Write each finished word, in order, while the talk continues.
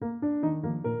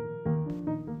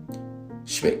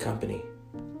Schmidt Company,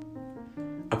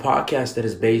 a podcast that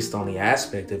is based on the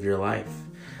aspect of your life.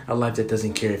 A life that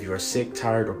doesn't care if you are sick,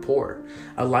 tired, or poor.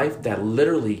 A life that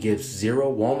literally gives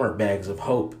 0 Walmart bags of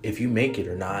hope if you make it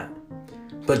or not.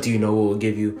 But do you know what will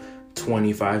give you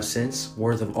 25 cents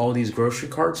worth of all these grocery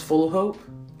carts full of hope?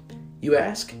 You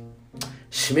ask?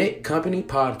 Schmidt Company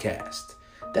Podcast.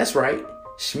 That's right,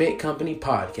 Schmidt Company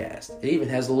Podcast. It even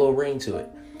has a little ring to it.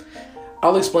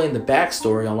 I'll explain the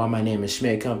backstory on why my name is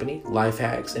Schmidt Company, life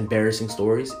hacks, embarrassing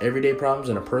stories, everyday problems,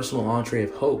 and a personal entree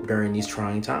of hope during these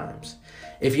trying times.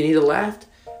 If you need a laugh,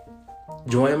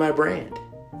 join my brand.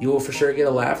 You will for sure get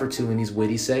a laugh or two in these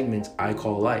witty segments I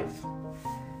call life.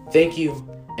 Thank you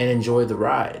and enjoy the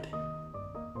ride.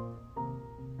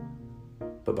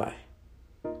 Bye-bye.